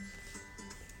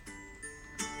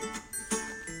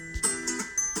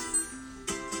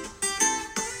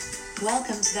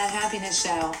Welcome to That Happiness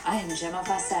Show. I am Gemma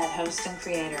Fawcett, host and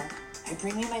creator. I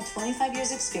bring you my 25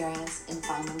 years experience in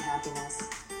finding happiness.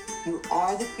 You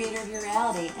are the creator of your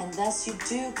reality, and thus you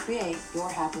do create your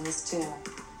happiness too.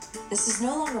 This is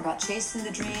no longer about chasing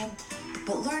the dream,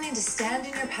 but learning to stand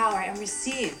in your power and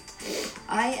receive.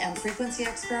 I am frequency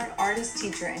expert, artist,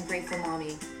 teacher, and grateful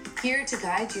mommy, here to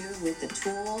guide you with the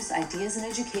tools, ideas, and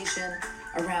education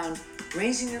around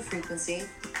raising your frequency,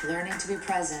 learning to be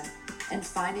present, and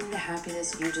finding the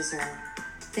happiness you deserve.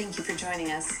 Thank you for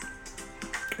joining us.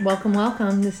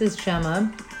 Welcome. This is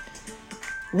Gemma.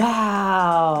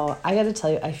 Wow. I got to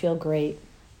tell you, I feel great.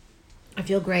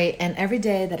 And every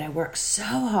day that I work so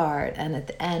hard and at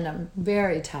the end I'm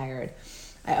very tired,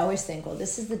 I always think, well,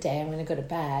 this is the day I'm going to go to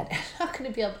bed. I'm not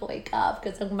going to be able to wake up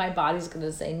because my body's going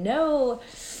to say no.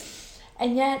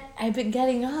 And yet I've been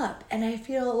getting up and I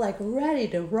feel like ready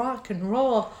to rock and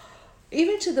roll.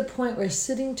 Even to the point where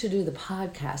sitting to do the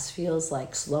podcast feels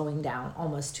like slowing down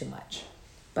almost too much.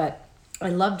 But I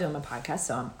love doing my podcast,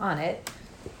 so I'm on it.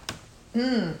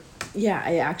 Yeah,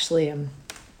 I actually am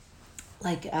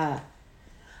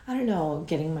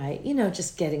getting my,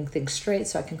 just getting things straight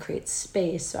so I can create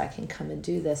space so I can come and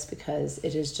do this because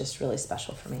it is just really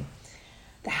special for me.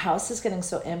 The house is getting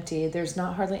so empty. There's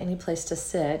not hardly any place to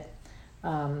sit.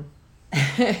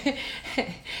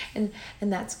 and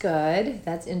that's good.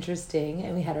 That's interesting.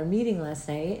 And we had our meeting last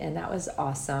night and that was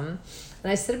awesome.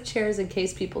 And I set up chairs in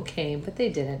case people came, but they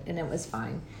didn't, and it was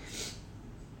fine.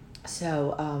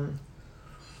 So,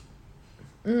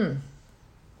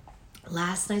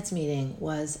 last night's meeting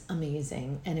was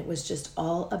amazing, and it was just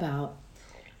all about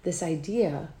this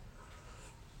idea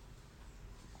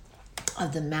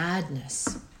of the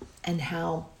madness and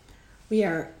how we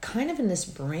are kind of in this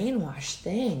brainwashed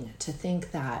thing to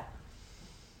think that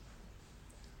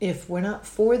if we're not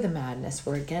for the madness,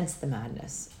 we're against the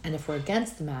madness. And if we're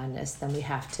against the madness, then we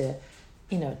have to,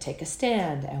 take a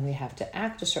stand, and we have to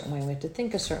act a certain way, we have to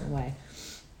think a certain way.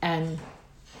 And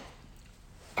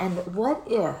what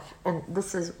if, and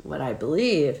this is what I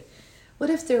believe, what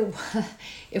if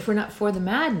if we're not for the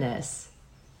madness,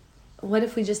 what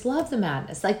if we just love the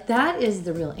madness? Like, that is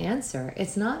the real answer.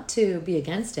 It's not to be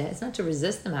against it. It's not to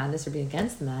resist the madness or be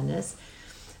against the madness.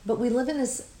 But we live in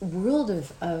this world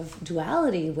of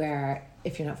duality where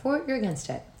if you're not for it, you're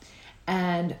against it.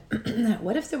 And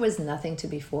what if there was nothing to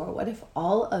be for? What if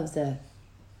all of the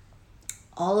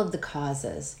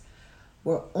causes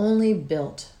were only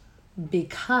built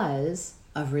because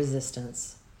of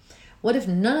resistance? What if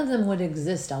none of them would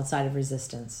exist outside of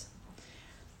resistance?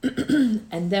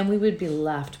 And then we would be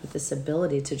left with this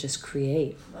ability to just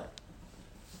create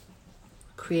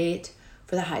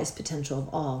for the highest potential of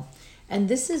all. And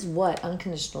this is what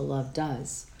unconditional love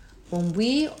does. When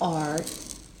we are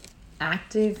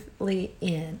actively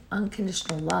in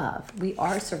unconditional love, we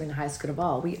are serving the highest good of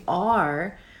all. We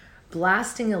are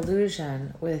blasting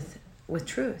illusion with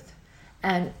truth.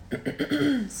 And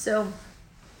so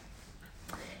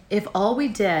if all we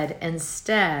did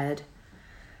instead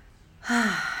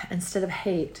of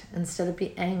hate, instead of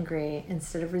be angry,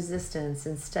 instead of resistance,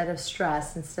 instead of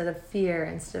stress, instead of fear,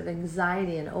 instead of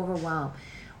anxiety and overwhelm,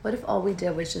 what if all we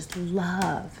did was just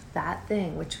love that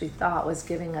thing which we thought was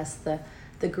giving us the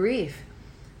grief?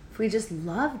 If we just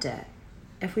loved it,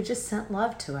 if we just sent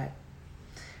love to it,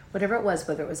 whatever it was,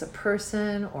 whether it was a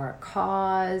person or a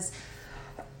cause,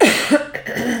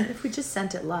 if we just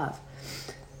sent it love.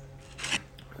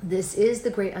 This is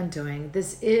the great undoing.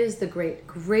 This is the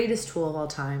greatest tool of all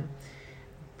time.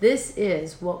 This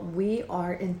is what we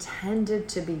are intended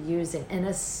to be using, and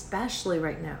especially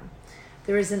right now.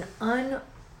 There is an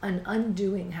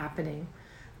undoing happening.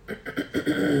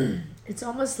 It's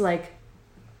almost like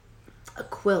a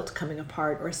quilt coming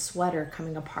apart or a sweater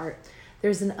coming apart.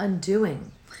 There's an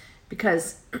undoing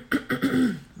because,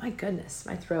 my goodness,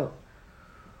 my throat.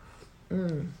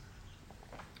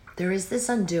 There is this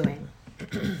undoing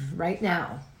right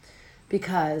now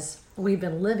because we've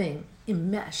been living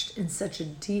enmeshed in such a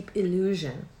deep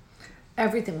illusion.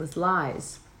 Everything was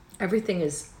lies. Everything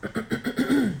is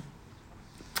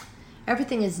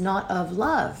not of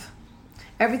love.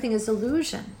 Everything is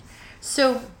illusion.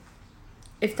 So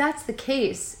if that's the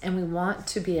case and we want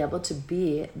to be able to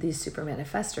be these super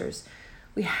manifestors,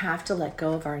 we have to let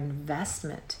go of our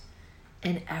investment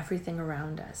in everything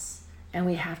around us. And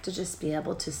we have to just be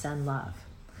able to send love.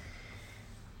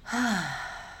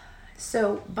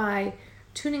 So by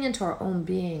tuning into our own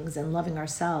beings and loving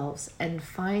ourselves and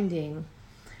finding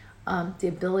the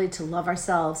ability to love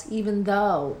ourselves, even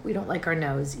though we don't like our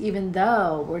nose, even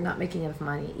though we're not making enough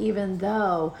money, even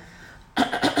though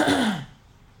our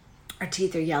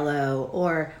teeth are yellow,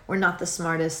 or we're not the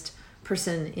smartest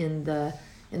person in the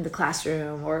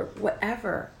classroom or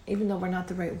whatever, even though we're not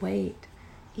the right weight.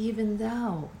 Even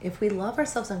though if we love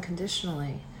ourselves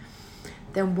unconditionally,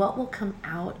 then what will come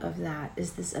out of that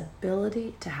is this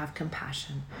ability to have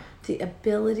compassion, the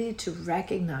ability to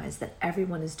recognize that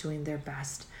everyone is doing their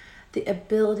best, the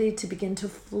ability to begin to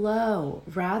flow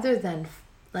rather than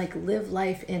like live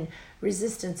life in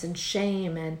resistance and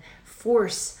shame and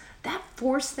force. That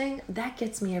force thing, that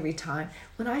gets me every time.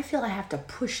 When I feel I have to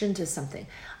push into something,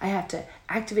 I have to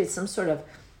activate some sort of,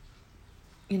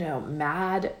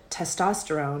 mad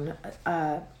testosterone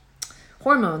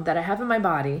hormone that I have in my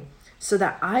body so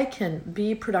that I can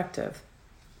be productive,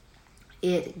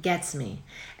 it gets me.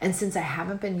 And since I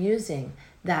haven't been using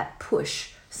that push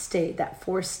state, that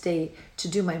force state to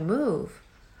do my move,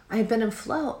 I've been in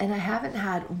flow and I haven't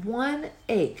had one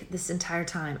ache this entire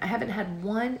time. I haven't had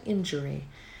one injury.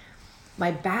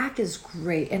 My back is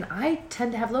great, and I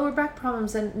tend to have lower back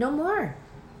problems and no more.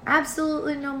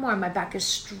 Absolutely no more. My back is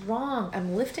strong.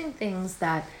 I'm lifting things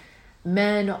that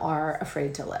men are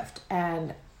afraid to lift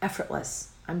and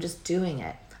effortless. I'm just doing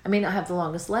it. I may not have the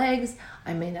longest legs.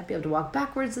 I may not be able to walk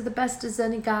backwards the best as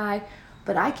any guy,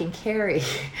 but I can carry,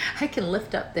 I can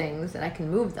lift up things and I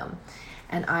can move them.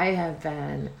 And I have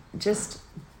been just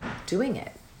doing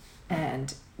it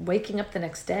and waking up the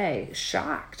next day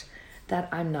shocked that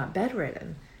I'm not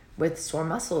bedridden with sore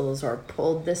muscles or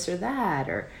pulled this or that,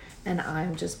 and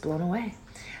I'm just blown away.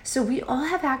 So we all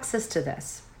have access to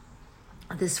this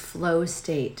flow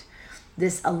state,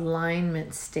 this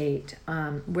alignment state,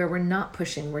 where we're not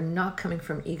pushing, we're not coming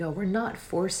from ego, we're not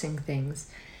forcing things.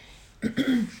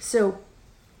 So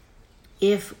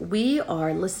if we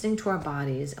are listening to our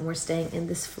bodies and we're staying in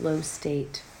this flow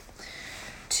state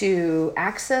to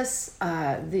access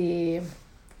the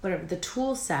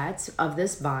tool sets of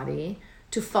this body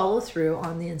to follow through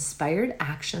on the inspired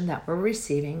action that we're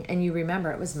receiving. And you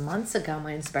remember, it was months ago,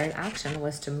 my inspired action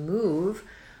was to move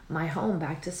my home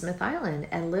back to Smith Island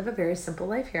and live a very simple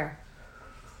life here.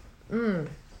 And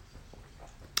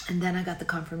then I got the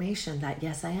confirmation that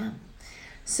yes, I am.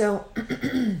 So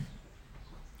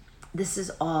this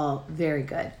is all very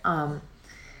good.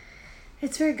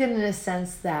 It's very good in a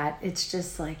sense that it's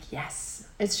just like, yes,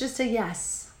 it's just a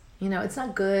yes. It's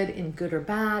not good in good or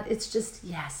bad. It's just,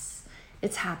 yes,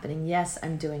 it's happening. Yes,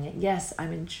 I'm doing it. Yes,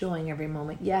 I'm enjoying every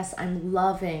moment. Yes, I'm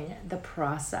loving the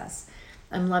process.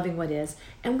 I'm loving what is.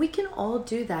 And we can all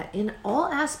do that in all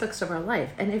aspects of our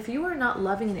life. And if you are not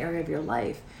loving an area of your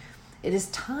life, it is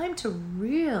time to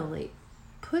really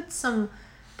put some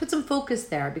focus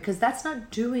there, because that's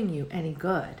not doing you any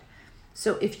good.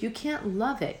 So if you can't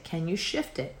love it, can you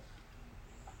shift it?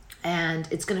 And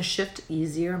it's going to shift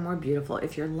easier and more beautiful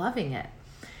if you're loving it.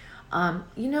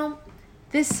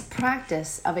 This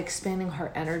practice of expanding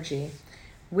heart energy,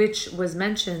 which was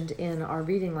mentioned in our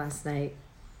reading last night,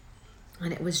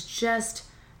 and it was just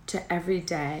to every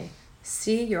day,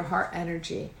 see your heart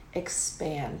energy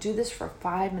expand. Do this for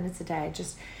 5 minutes a day.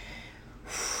 Just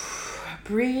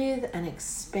breathe and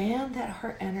expand that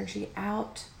heart energy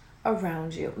out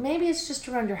around you. Maybe it's just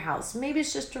around your house. Maybe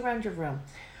it's just around your room.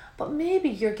 But maybe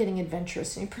you're getting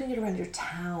adventurous and you're putting it around your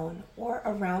town or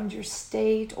around your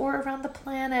state or around the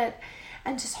planet,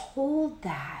 and just hold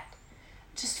that.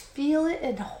 Just feel it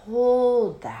and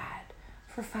hold that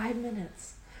for 5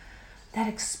 minutes. That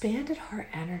expanded heart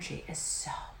energy is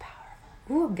so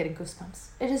powerful. Ooh, I'm getting goosebumps.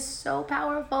 It is so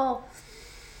powerful.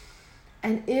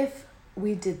 And if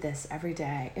we did this every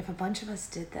day, if a bunch of us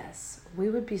did this, we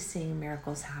would be seeing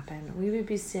miracles happen. We would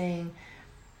be seeing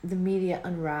the media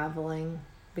unraveling,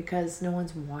 because no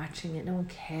one's watching it. No one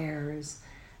cares.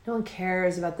 No one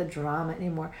cares about the drama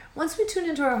anymore. Once we tune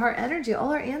into our heart energy,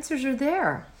 all our answers are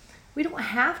there. We don't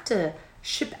have to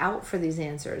ship out for these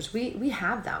answers. We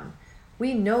have them.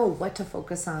 We know what to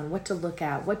focus on, what to look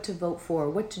at, what to vote for,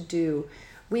 what to do.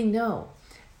 We know.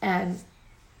 And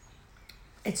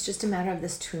it's just a matter of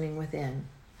this tuning within.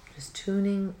 Just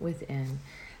tuning within.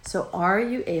 So are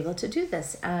you able to do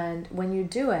this? And when you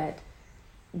do it,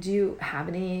 do you have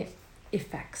any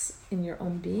effects in your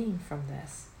own being from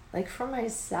this? Like for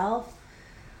myself,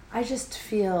 I just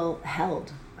feel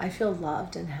held. I feel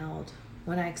loved and held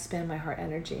when I expand my heart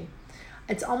energy.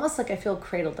 It's almost like I feel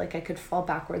cradled, like I could fall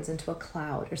backwards into a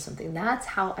cloud or something. That's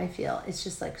how I feel. It's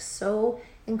just like so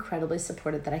incredibly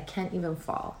supported that I can't even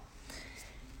fall.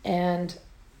 And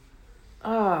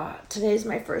today's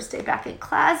my first day back in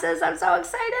classes. I'm so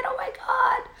excited. Oh my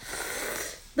God.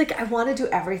 Like I want to do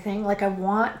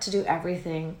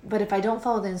everything. But if I don't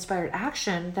follow the inspired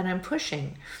action, then I'm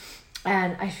pushing.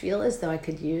 And I feel as though I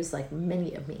could use like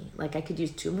many of me. Like I could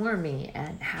use 2 more of me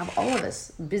and have all of us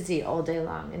busy all day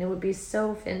long. And it would be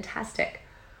so fantastic.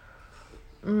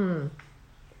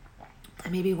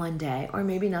 Maybe one day, or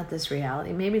maybe not this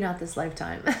reality, maybe not this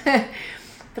lifetime.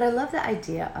 But I love the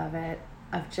idea of it,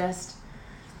 of just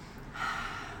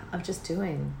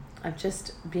doing, of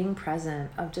just being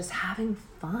present, of just having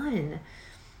fun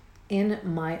in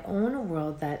my own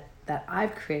world that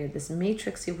I've created, this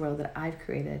matrixy world that I've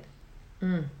created.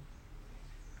 I've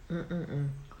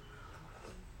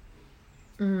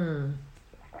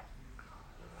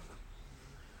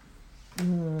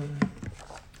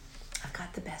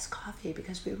got the best coffee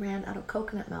because we ran out of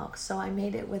coconut milk, so I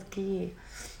made it with ghee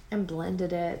and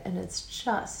blended it, and it's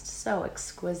just so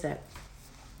exquisite.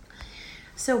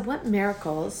 So what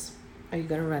miracles are you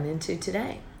going to run into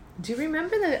today? Do you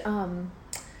remember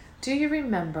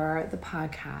the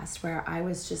podcast where I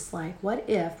was just like, what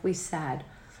if we said,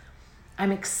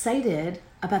 I'm excited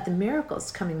about the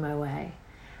miracles coming my way,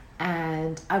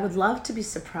 and I would love to be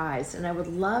surprised, and I would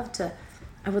love to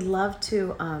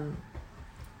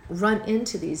run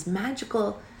into these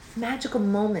magical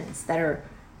moments that are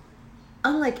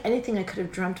unlike anything I could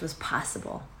have dreamt was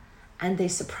possible, and they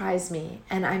surprise me,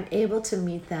 and I'm able to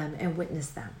meet them and witness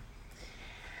them.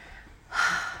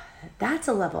 That's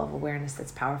a level of awareness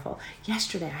that's powerful.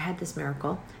 Yesterday, I had this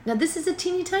miracle. Now, this is a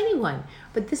teeny tiny one,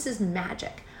 but this is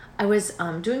magic. I was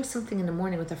doing something in the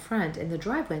morning with a friend in the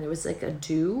driveway, and there was like a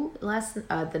dew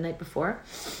the night before.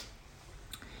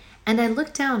 And I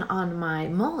looked down on my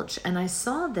mulch, and I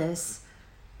saw this,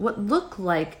 what looked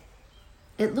like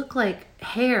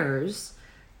hairs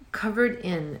covered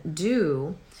in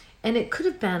dew, and it could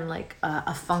have been like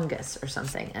a fungus or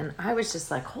something. And I was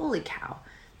just like, holy cow,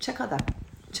 check out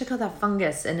that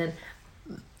fungus. And then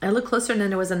I looked closer, and then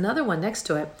there was another one next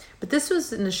to it, but this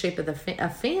was in the shape of a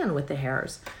fan with the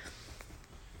hairs.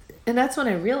 And that's when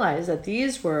I realized that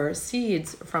these were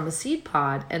seeds from a seed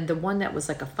pod, and the one that was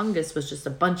like a fungus was just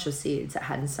a bunch of seeds that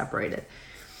hadn't separated.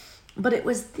 But it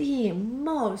was the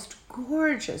most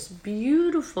gorgeous,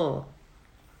 beautiful,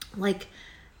 like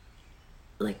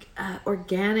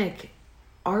organic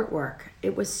artwork.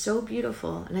 It was so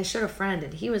beautiful. And I showed a friend,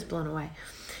 and he was blown away.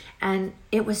 And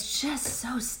it was just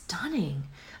so stunning.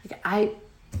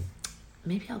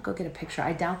 Maybe I'll go get a picture.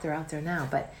 I doubt they're out there now,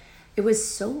 but it was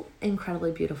so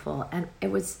incredibly beautiful. And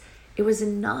it was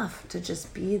enough to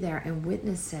just be there and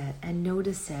witness it and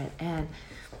notice it. And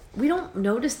we don't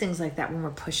notice things like that when we're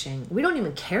pushing. We don't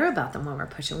even care about them when we're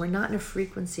pushing. We're not in a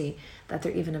frequency that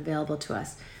they're even available to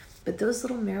us. But those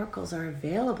little miracles are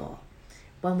available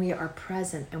when we are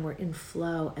present and we're in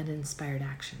flow and inspired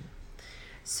action.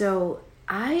 So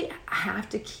I have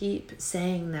to keep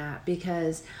saying that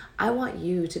because I want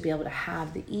you to be able to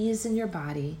have the ease in your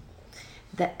body,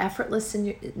 the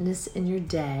effortlessness in your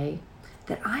day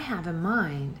that I have in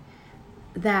mind,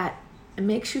 that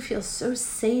makes you feel so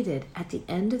sated at the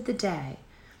end of the day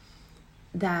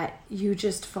that you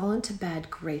just fall into bed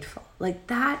grateful. Like,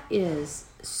 that is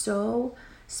so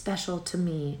special to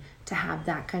me to have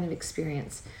that kind of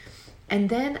experience. And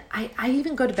then I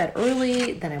even go to bed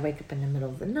early, then I wake up in the middle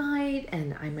of the night,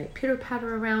 and I might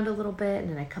pitter-patter around a little bit, and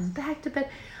then I come back to bed.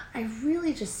 I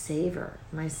really just savor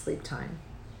my sleep time.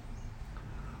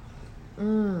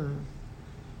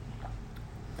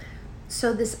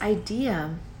 So this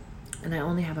idea, and I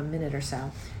only have a minute or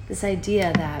so, this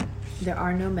idea that there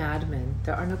are no madmen,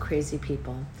 there are no crazy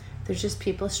people, there's just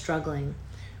people struggling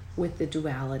with the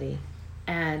duality.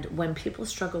 And when people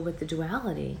struggle with the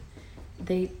duality,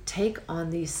 they take on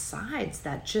these sides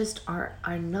that just are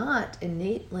not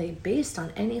innately based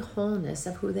on any wholeness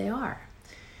of who they are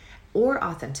or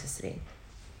authenticity.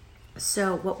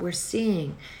 So what we're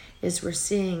seeing is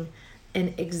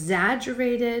an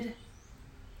exaggerated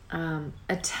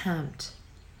attempt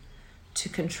to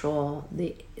control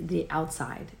the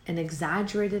outside, an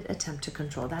exaggerated attempt to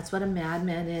control. That's what a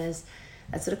madman is.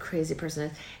 That's what a crazy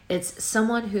person is. It's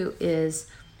someone who is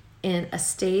in a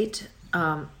state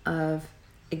of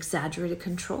exaggerated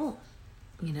control,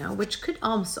 which could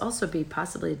also be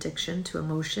possibly addiction to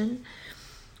emotion,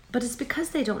 but it's because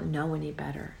they don't know any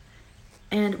better.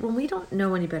 And when we don't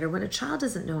know any better, when a child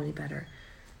doesn't know any better,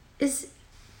 it's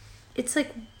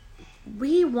like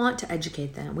we want to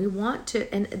educate them. We want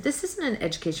to, and this isn't an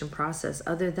education process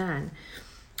other than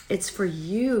it's for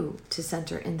you to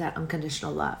center in that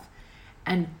unconditional love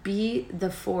and be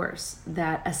the force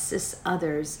that assists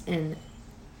others in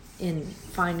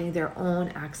finding their own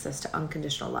access to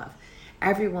unconditional love.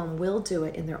 Everyone will do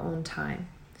it in their own time.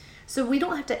 So we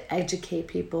don't have to educate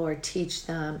people or teach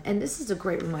them. And this is a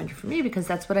great reminder for me because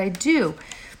that's what I do.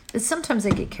 Is sometimes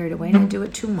I get carried away and I do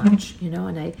it too much,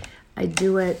 and I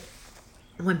do it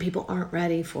when people aren't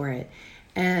ready for it.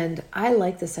 And I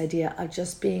like this idea of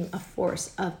just being a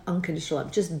force of unconditional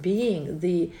love, just being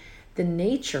the the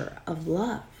nature of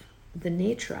love, the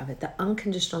nature of it, the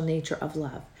unconditional nature of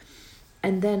love.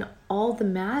 And then all the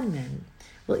madmen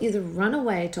will either run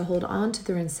away to hold on to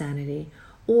their insanity,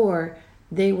 or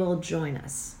they will join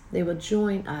us. They will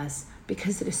join us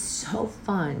because it is so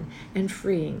fun and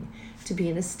freeing to be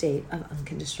in a state of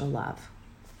unconditional love.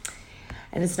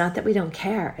 And it's not that we don't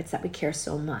care, it's that we care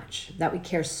so much, that we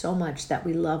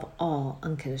love all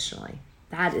unconditionally.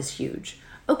 That is huge.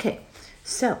 Okay,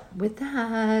 so with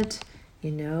that,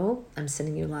 I'm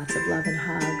sending you lots of love and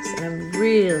hugs, and I'm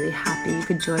really happy you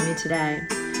could join me today.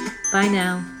 Bye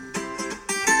now.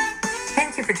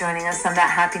 Thank you for joining us on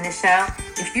That Happiness Show.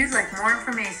 If you'd like more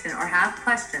information or have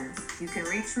questions, you can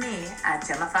reach me at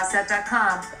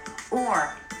GemmaFawcett.com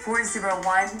or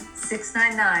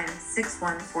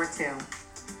 401-699-6142.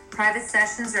 Private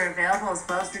sessions are available as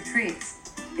well as retreats.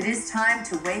 It is time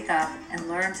to wake up and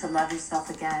learn to love yourself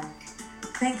again.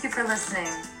 Thank you for listening.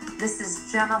 This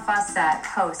is Gemma Fawcett,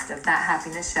 host of That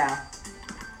Happiness Show.